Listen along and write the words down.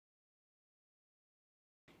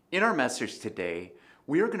In our message today,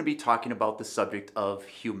 we are going to be talking about the subject of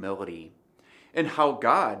humility and how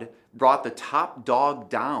God brought the top dog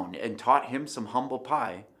down and taught him some humble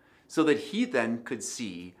pie so that he then could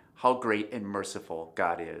see how great and merciful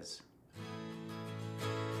God is.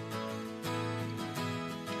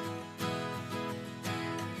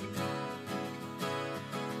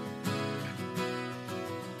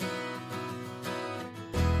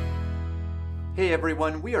 Hey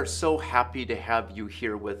everyone, we are so happy to have you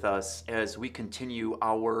here with us as we continue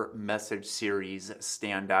our message series,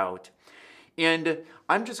 Stand Out. And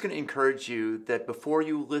I'm just going to encourage you that before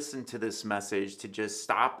you listen to this message to just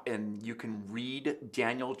stop and you can read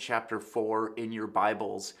Daniel chapter 4 in your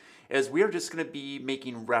Bibles, as we are just going to be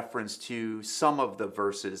making reference to some of the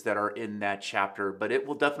verses that are in that chapter, but it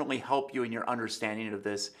will definitely help you in your understanding of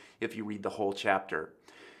this if you read the whole chapter.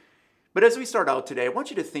 But as we start out today, I want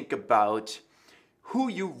you to think about who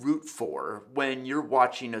you root for when you're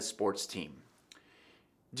watching a sports team.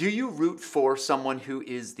 Do you root for someone who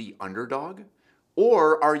is the underdog?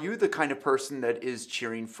 Or are you the kind of person that is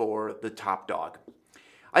cheering for the top dog?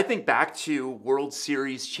 I think back to World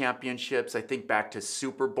Series championships. I think back to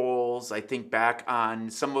Super Bowls. I think back on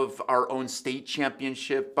some of our own state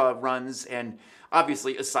championship runs. And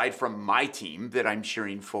obviously, aside from my team that I'm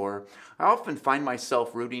cheering for, I often find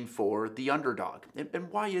myself rooting for the underdog. And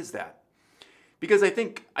why is that? Because I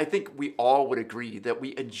think we all would agree that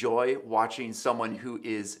we enjoy watching someone who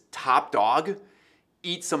is top dog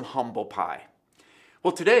eat some humble pie.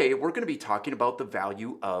 Well, today we're going to be talking about the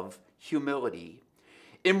value of humility.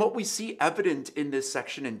 And what we see evident in this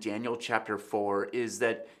section in Daniel chapter 4 is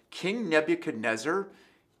that King Nebuchadnezzar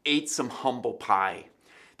ate some humble pie,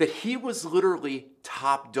 that he was literally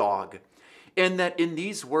top dog. And that in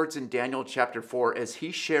these words in Daniel chapter 4, as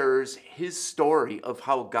he shares his story of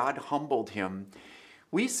how God humbled him,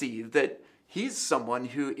 we see that he's someone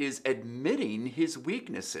who is admitting his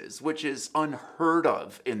weaknesses, which is unheard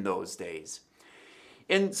of in those days.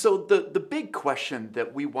 And so the big question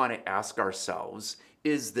that we want to ask ourselves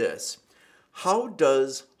is this: how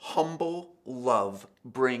does humble love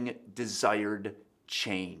bring desired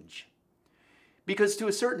change? Because to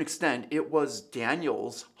a certain extent, it was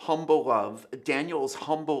Daniel's humble love, Daniel's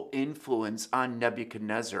humble influence on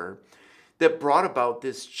Nebuchadnezzar that brought about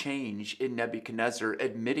this change in Nebuchadnezzar,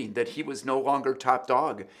 admitting that he was no longer top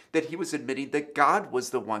dog, that he was admitting that God was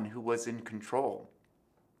the one who was in control.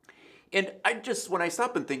 And when I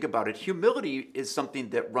stop and think about it, humility is something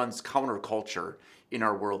that runs counterculture in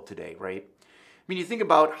our world today, right? I mean, you think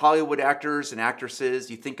about Hollywood actors and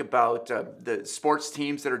actresses, you think about the sports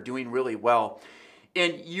teams that are doing really well,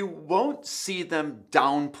 and you won't see them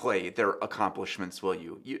downplay their accomplishments, will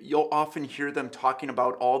you? You'll often hear them talking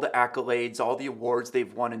about all the accolades, all the awards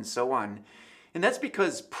they've won, and so on. And that's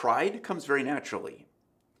because pride comes very naturally.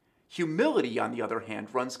 Humility, on the other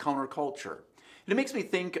hand, runs counterculture. And it makes me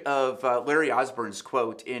think of Larry Osborne's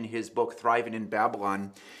quote in his book, Thriving in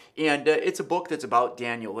Babylon. And it's a book that's about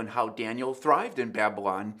Daniel and how Daniel thrived in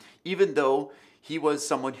Babylon, even though he was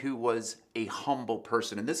someone who was a humble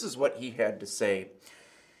person. And this is what he had to say.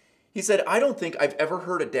 He said, "I don't think I've ever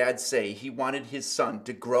heard a dad say he wanted his son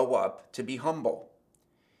to grow up to be humble.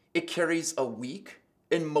 It carries a weak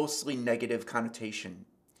and mostly negative connotation.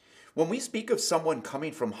 When we speak of someone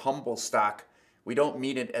coming from humble stock, we don't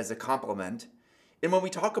mean it as a compliment. And when we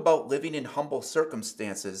talk about living in humble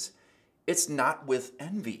circumstances, it's not with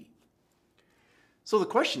envy." So the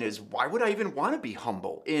question is, why would I even want to be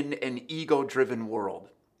humble in an ego-driven world?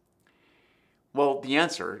 Well, the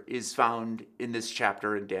answer is found in this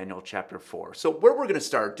chapter in Daniel chapter 4. So where we're going to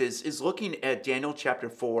start is looking at Daniel chapter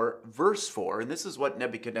 4, verse 4. And this is what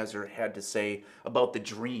Nebuchadnezzar had to say about the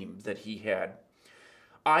dream that he had.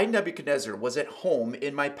 "I, Nebuchadnezzar, was at home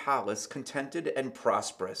in my palace, contented and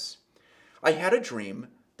prosperous. I had a dream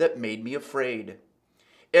that made me afraid.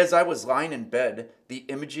 As I was lying in bed, the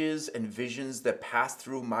images and visions that passed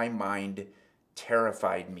through my mind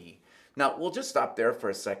terrified me." Now, we'll just stop there for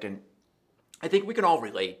a second. I think we can all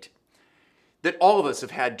relate that all of us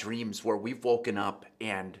have had dreams where we've woken up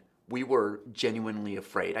and we were genuinely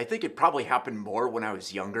afraid. I think it probably happened more when I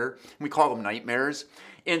was younger. We call them nightmares.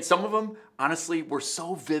 And some of them, honestly, were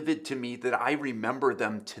so vivid to me that I remember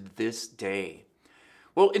them to this day.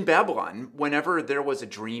 Well, in Babylon, whenever there was a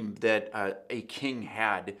dream that a king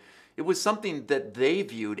had, it was something that they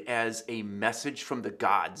viewed as a message from the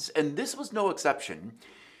gods. And this was no exception.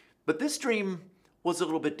 But this dream was a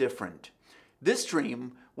little bit different. This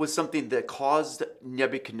dream was something that caused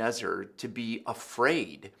Nebuchadnezzar to be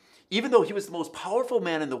afraid, even though he was the most powerful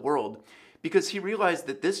man in the world, because he realized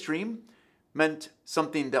that this dream meant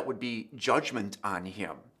something that would be judgment on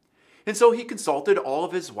him. And so he consulted all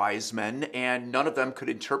of his wise men, and none of them could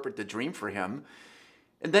interpret the dream for him.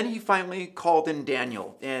 And then he finally called in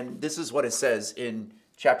Daniel. And this is what it says in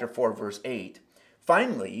chapter 4, verse 8.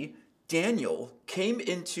 Finally, Daniel came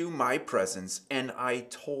into my presence, and I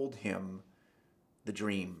told him the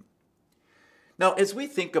dream. Now, as we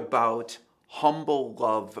think about humble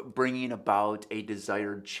love bringing about a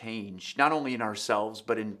desired change, not only in ourselves,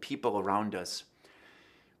 but in people around us,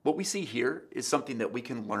 what we see here is something that we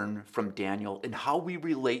can learn from Daniel and how we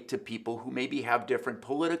relate to people who maybe have different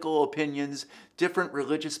political opinions, different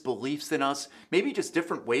religious beliefs than us, maybe just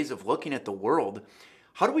different ways of looking at the world.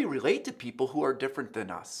 How do we relate to people who are different than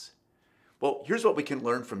us? Well, here's what we can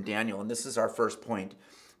learn from Daniel, and this is our first point,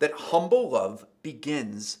 that humble love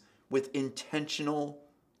begins with intentional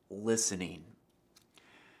listening.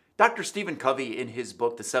 Dr. Stephen Covey, in his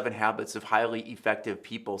book, The 7 Habits of Highly Effective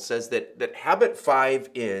People, says that habit 5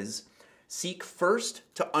 is seek first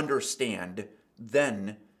to understand,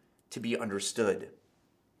 then to be understood.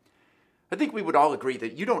 I think we would all agree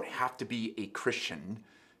that you don't have to be a Christian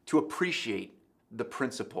to appreciate the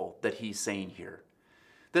principle that he's saying here.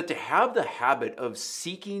 That to have the habit of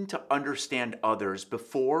seeking to understand others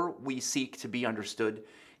before we seek to be understood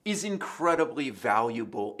is incredibly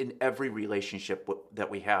valuable in every relationship that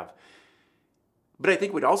we have. But I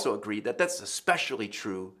think we'd also agree that that's especially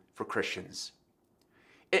true for Christians.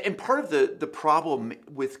 And part of the problem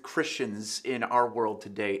with Christians in our world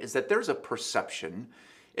today is that there's a perception,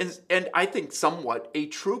 and I think somewhat a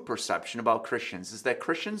true perception about Christians, is that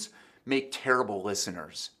Christians make terrible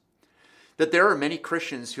listeners. That there are many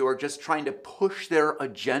Christians who are just trying to push their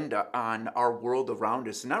agenda on our world around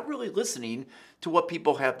us and not really listening to what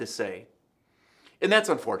people have to say. And that's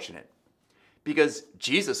unfortunate because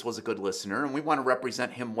Jesus was a good listener and we want to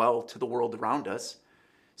represent him well to the world around us.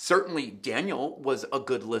 Certainly Daniel was a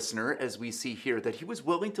good listener, as we see here, that he was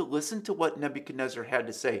willing to listen to what Nebuchadnezzar had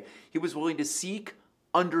to say. He was willing to seek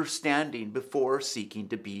understanding before seeking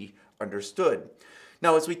to be understood.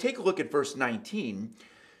 Now, as we take a look at verse 19,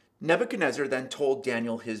 Nebuchadnezzar then told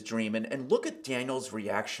Daniel his dream, and look at Daniel's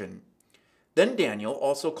reaction. Then Daniel,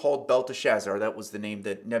 also called Belteshazzar, that was the name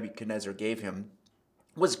that Nebuchadnezzar gave him,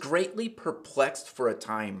 was greatly perplexed for a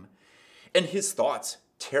time, and his thoughts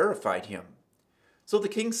terrified him. So the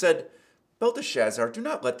king said, Belteshazzar, do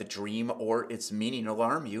not let the dream or its meaning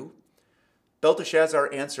alarm you.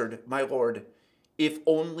 Belteshazzar answered, My lord, if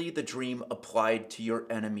only the dream applied to your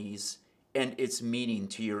enemies and its meaning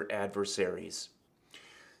to your adversaries.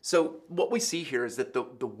 So what we see here is that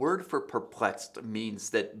the word for perplexed means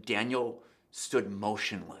that Daniel stood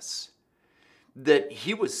motionless, that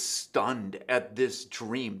he was stunned at this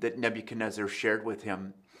dream that Nebuchadnezzar shared with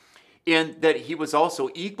him, and that he was also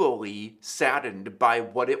equally saddened by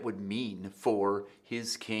what it would mean for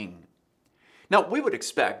his king. Now, we would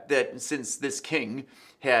expect that since this king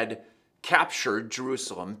had captured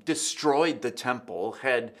Jerusalem, destroyed the temple,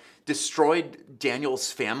 had destroyed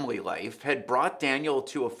Daniel's family life, had brought Daniel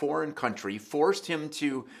to a foreign country, forced him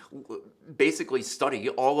to basically study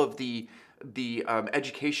all of the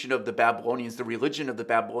education of the Babylonians, the religion of the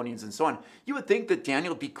Babylonians, and so on. You would think that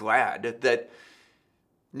Daniel would be glad that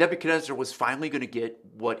Nebuchadnezzar was finally going to get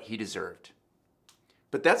what he deserved.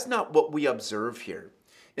 But that's not what we observe here.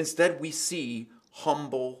 Instead, we see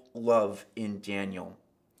humble love in Daniel.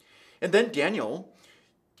 And then Daniel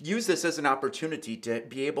used this as an opportunity to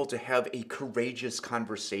be able to have a courageous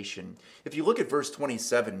conversation. If you look at verse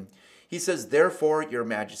 27, he says, Therefore, your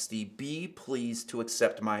majesty, be pleased to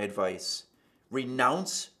accept my advice.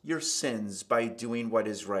 Renounce your sins by doing what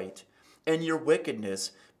is right, and your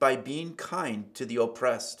wickedness by being kind to the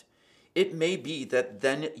oppressed. It may be that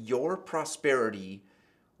then your prosperity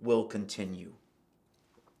will continue.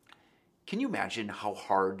 Can you imagine how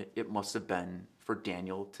hard it must have been for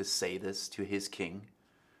Daniel to say this to his king?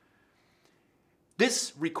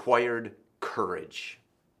 This required courage.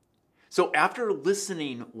 So after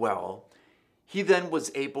listening well, he then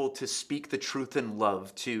was able to speak the truth in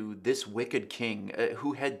love to this wicked king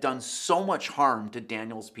who had done so much harm to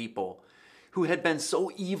Daniel's people, who had been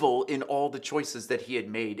so evil in all the choices that he had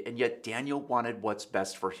made, and yet Daniel wanted what's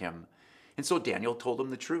best for him. And so Daniel told him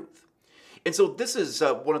the truth. And so this is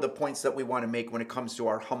one of the points that we want to make when it comes to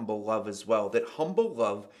our humble love as well, that humble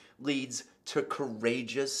love leads to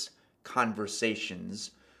courageous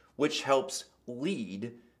conversations, which helps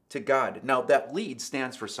lead to God. Now, that lead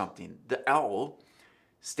stands for something. The L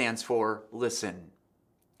stands for listen.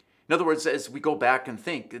 In other words, as we go back and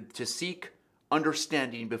think, to seek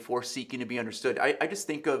understanding before seeking to be understood, I just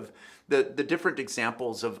think of the different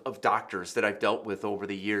examples of doctors that I've dealt with over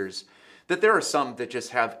the years, that there are some that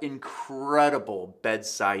just have incredible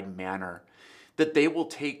bedside manner, that they will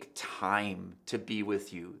take time to be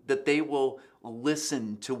with you, that they will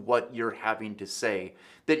listen to what you're having to say,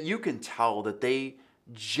 that you can tell that they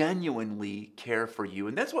genuinely care for you.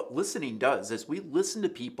 And that's what listening does. As we listen to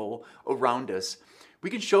people around us, we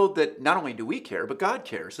can show that not only do we care, but God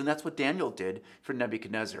cares. And that's what Daniel did for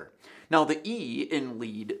Nebuchadnezzar. Now, the E in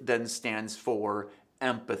lead then stands for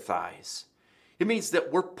empathize. It means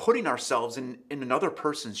that we're putting ourselves in another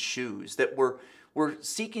person's shoes, that we're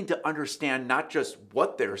seeking to understand not just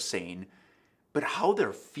what they're saying, but how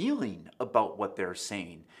they're feeling about what they're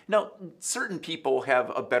saying. Now, certain people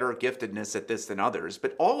have a better giftedness at this than others,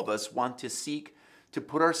 but all of us want to seek to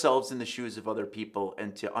put ourselves in the shoes of other people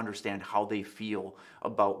and to understand how they feel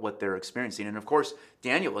about what they're experiencing. And of course,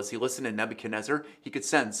 Daniel, as he listened to Nebuchadnezzar, he could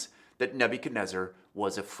sense that Nebuchadnezzar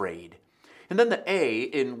was afraid. And then the A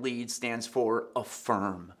in lead stands for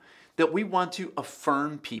affirm. That we want to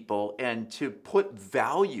affirm people and to put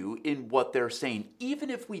value in what they're saying. Even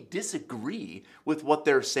if we disagree with what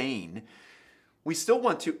they're saying, we still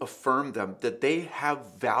want to affirm them, that they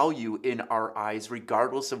have value in our eyes,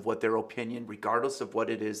 regardless of what their opinion, regardless of what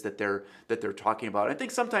it is that they're talking about. I think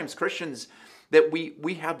sometimes Christians, that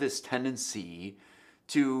we have this tendency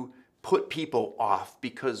to put people off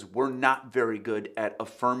because we're not very good at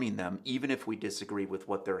affirming them, even if we disagree with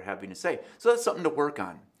what they're having to say. So that's something to work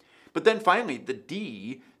on. But then finally, the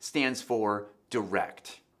D stands for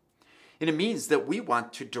direct. And it means that we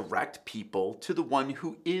want to direct people to the one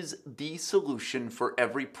who is the solution for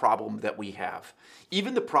every problem that we have,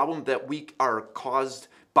 even the problem that we are caused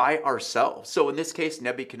by ourselves. So in this case,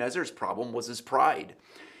 Nebuchadnezzar's problem was his pride,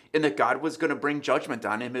 and that God was going to bring judgment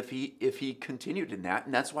on him if he continued in that.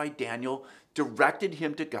 And that's why Daniel directed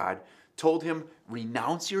him to God, told him,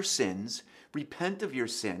 renounce your sins, repent of your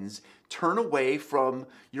sins, turn away from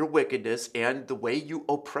your wickedness and the way you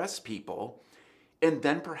oppress people, and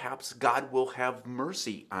then perhaps God will have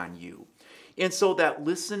mercy on you. And so that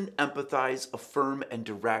listen, empathize, affirm, and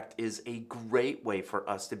direct is a great way for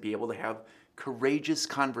us to be able to have courageous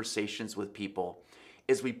conversations with people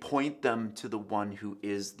as we point them to the one who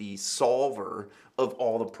is the solver of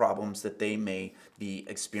all the problems that they may be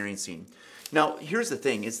experiencing. Now, here's the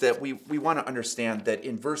thing, is that we want to understand that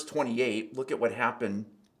in verse 28, look at what happened.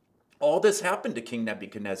 All this happened to King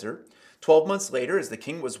Nebuchadnezzar. 12 months later, as the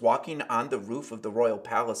king was walking on the roof of the royal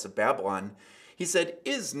palace of Babylon, he said,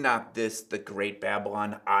 "Is not this the great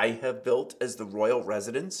Babylon I have built as the royal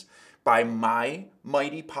residence by my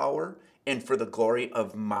mighty power and for the glory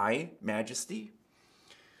of my majesty?"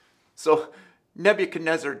 So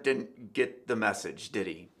Nebuchadnezzar didn't get the message, did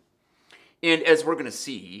he? And as we're going to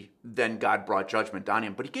see, then God brought judgment on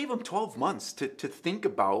him. But he gave him 12 months to think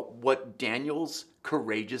about what Daniel's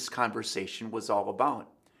courageous conversation was all about.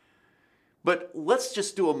 But let's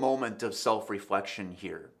just do a moment of self-reflection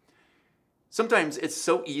here. Sometimes it's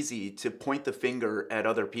so easy to point the finger at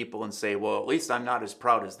other people and say, well, at least I'm not as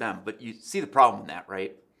proud as them. But you see the problem in that,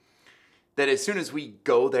 right? That as soon as we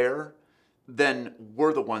go there, then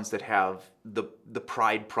we're the ones that have the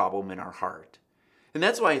pride problem in our heart. And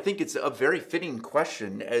that's why I think it's a very fitting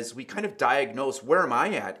question as we kind of diagnose, where am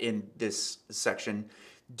I at in this section?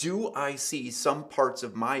 Do I see some parts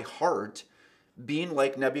of my heart being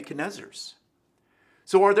like Nebuchadnezzar's?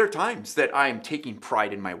 So are there times that I'm taking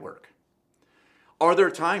pride in my work? Are there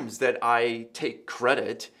times that I take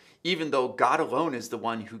credit even though God alone is the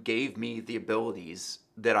one who gave me the abilities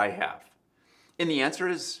that I have? And the answer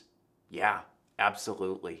is, yeah,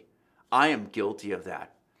 absolutely. I am guilty of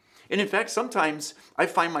that. And in fact, sometimes I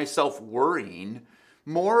find myself worrying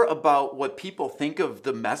more about what people think of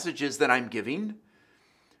the messages that I'm giving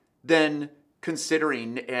than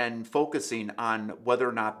considering and focusing on whether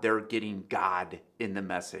or not they're getting God in the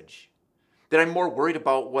message. That I'm more worried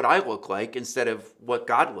about what I look like instead of what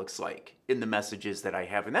God looks like in the messages that I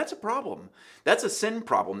have. And that's a problem. That's a sin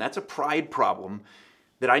problem. That's a pride problem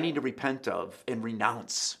that I need to repent of and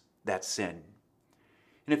renounce that sin.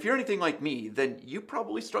 And if you're anything like me, then you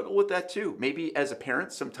probably struggle with that too. Maybe as a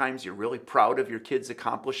parent, sometimes you're really proud of your kids'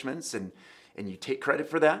 accomplishments and you take credit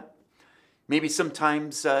for that. Maybe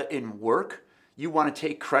sometimes in work, you want to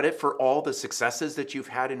take credit for all the successes that you've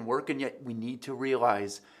had in work, and yet we need to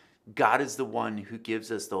realize God is the one who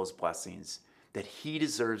gives us those blessings, that He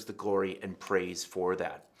deserves the glory and praise for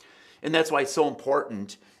that. And that's why it's so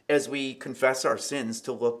important as we confess our sins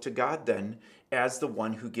to look to God then as the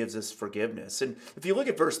one who gives us forgiveness. And if you look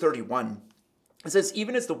at verse 31, it says,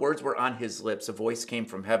 "Even as the words were on his lips, a voice came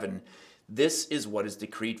from heaven. This is what is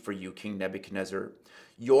decreed for you, King Nebuchadnezzar.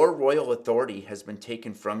 Your royal authority has been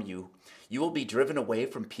taken from you. You will be driven away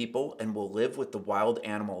from people and will live with the wild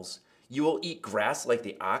animals. You will eat grass like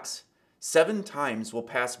the ox, 7 times will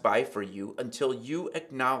pass by for you until you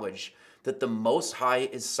acknowledge that the Most High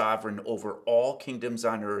is sovereign over all kingdoms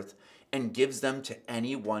on earth and gives them to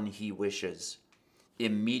anyone he wishes.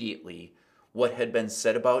 Immediately, what had been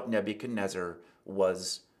said about Nebuchadnezzar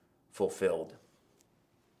was fulfilled.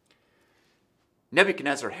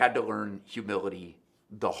 Nebuchadnezzar had to learn humility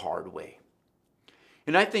the hard way.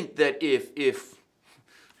 And I think that if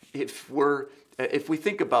we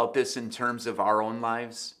think about this in terms of our own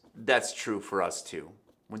lives, that's true for us too.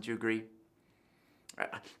 Wouldn't you agree?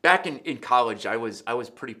 Back in college, I was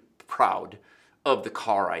pretty proud of the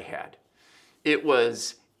car I had. It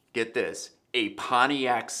was, get this, a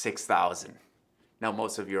Pontiac 6000. Now,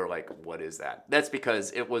 most of you are like, what is that? That's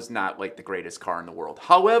because it was not like the greatest car in the world.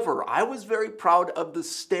 However, I was very proud of the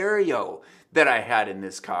stereo that I had in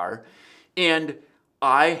this car, and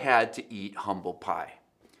I had to eat humble pie.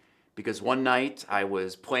 Because one night I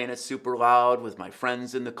was playing it super loud with my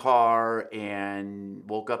friends in the car and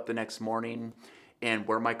woke up the next morning, and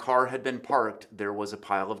where my car had been parked, there was a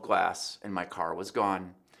pile of glass and my car was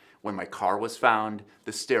gone. When my car was found,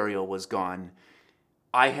 the stereo was gone.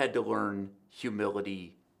 I had to learn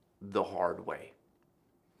humility the hard way.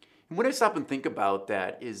 And what I stop and think about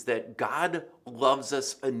that is that God loves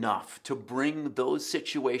us enough to bring those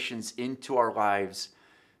situations into our lives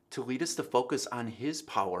to lead us to focus on his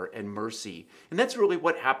power and mercy. And that's really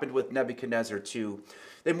what happened with Nebuchadnezzar too.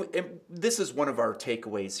 And this is one of our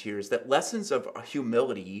takeaways here, is that lessons of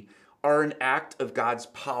humility are an act of God's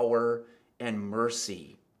power and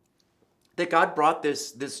mercy. That God brought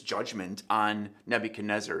this judgment on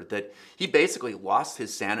Nebuchadnezzar, that he basically lost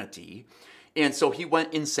his sanity. And so he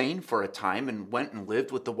went insane for a time and went and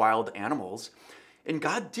lived with the wild animals. And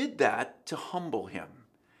God did that to humble him,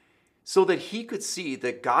 so that he could see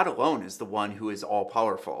that God alone is the one who is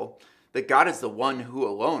all-powerful, that God is the one who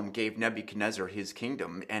alone gave Nebuchadnezzar his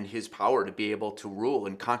kingdom and his power to be able to rule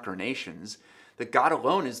and conquer nations, that God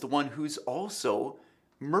alone is the one who's also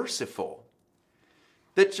merciful.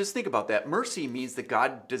 That, just think about that. Mercy means that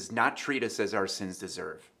God does not treat us as our sins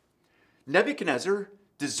deserve. Nebuchadnezzar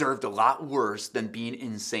deserved a lot worse than being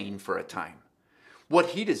insane for a time. What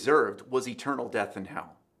he deserved was eternal death in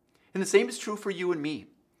hell. And the same is true for you and me.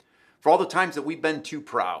 For all the times that we've been too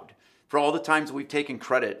proud, for all the times that we've taken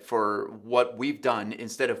credit for what we've done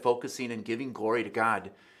instead of focusing and giving glory to God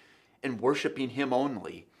and worshiping him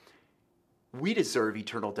only, we deserve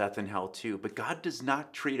eternal death in hell too. But God does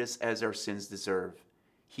not treat us as our sins deserve.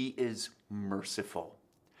 He is merciful.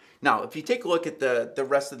 Now, if you take a look at the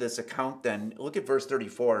rest of this account, then look at verse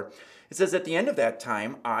 34. It says, at the end of that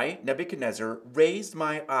time, I, Nebuchadnezzar, raised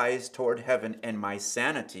my eyes toward heaven, and my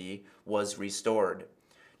sanity was restored.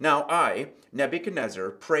 Now I, Nebuchadnezzar,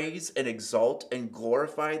 praise and exalt and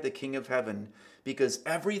glorify the King of heaven, because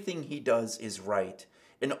everything he does is right,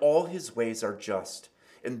 and all his ways are just,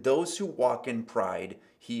 and those who walk in pride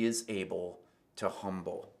he is able to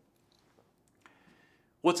humble.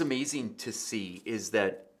 What's amazing to see is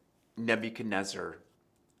that Nebuchadnezzar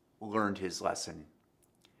learned his lesson.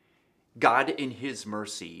 God, in his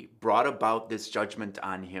mercy, brought about this judgment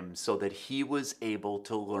on him so that he was able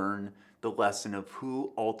to learn the lesson of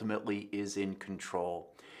who ultimately is in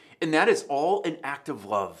control. And that is all an act of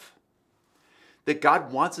love. That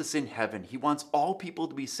God wants us in heaven. He wants all people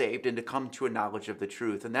to be saved and to come to a knowledge of the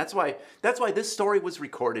truth. And that's why this story was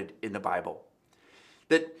recorded in the Bible.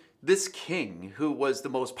 That this king, who was the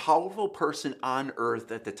most powerful person on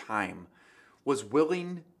earth at the time, was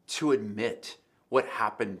willing to admit what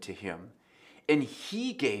happened to him. And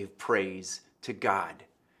he gave praise to God.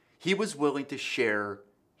 He was willing to share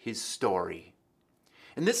his story.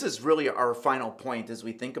 And this is really our final point as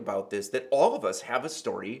we think about this, that all of us have a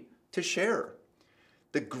story to share.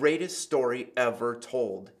 The greatest story ever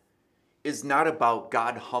told is not about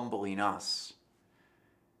God humbling us,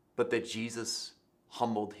 but that Jesus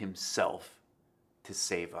humbled himself to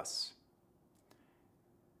save us.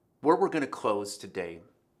 Where we're going to close today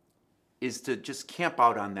is to just camp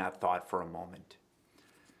out on that thought for a moment.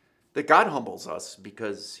 That God humbles us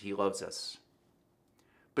because he loves us.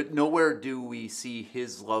 But nowhere do we see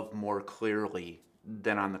his love more clearly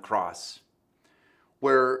than on the cross,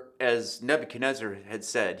 where, as Nebuchadnezzar had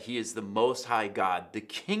said, he is the Most High God, the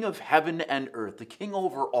King of heaven and earth, the King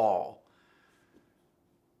over all,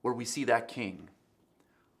 where we see that King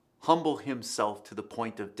humble himself to the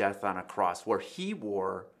point of death on a cross, where he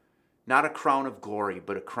wore not a crown of glory,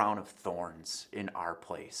 but a crown of thorns in our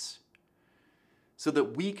place, so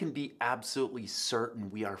that we can be absolutely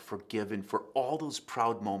certain we are forgiven for all those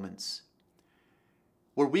proud moments,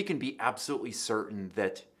 where we can be absolutely certain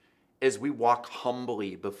that as we walk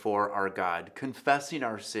humbly before our God, confessing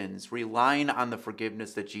our sins, relying on the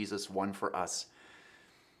forgiveness that Jesus won for us,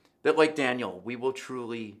 that like Daniel, we will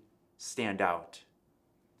truly stand out.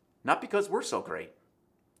 Not because we're so great,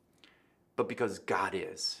 but because God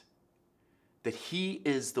is. That He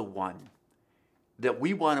is the one that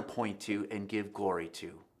we want to point to and give glory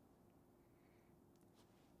to.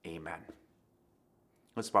 Amen.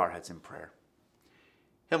 Let's bow our heads in prayer.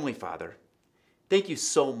 Heavenly Father, thank you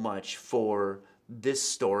so much for this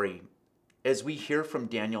story as we hear from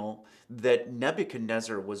Daniel that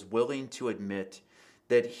Nebuchadnezzar was willing to admit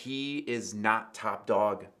that he is not top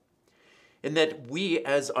dog, and that we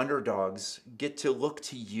as underdogs get to look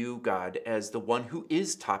to you, God, as the one who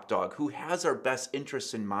is top dog, who has our best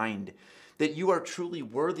interests in mind, that you are truly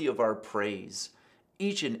worthy of our praise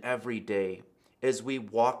each and every day as we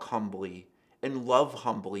walk humbly and love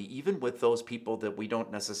humbly, even with those people that we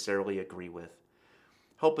don't necessarily agree with.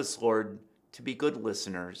 Help us, Lord, to be good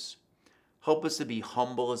listeners. Help us to be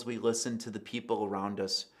humble as we listen to the people around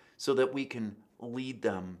us so that we can lead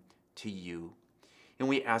them to you. And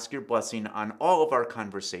we ask your blessing on all of our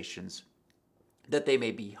conversations, that they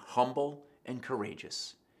may be humble and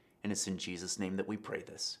courageous. And it's in Jesus' name that we pray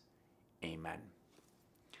this. Amen.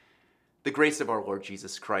 The grace of our Lord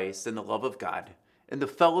Jesus Christ and the love of God and the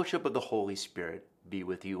fellowship of the Holy Spirit be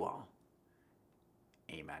with you all.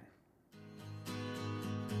 Amen.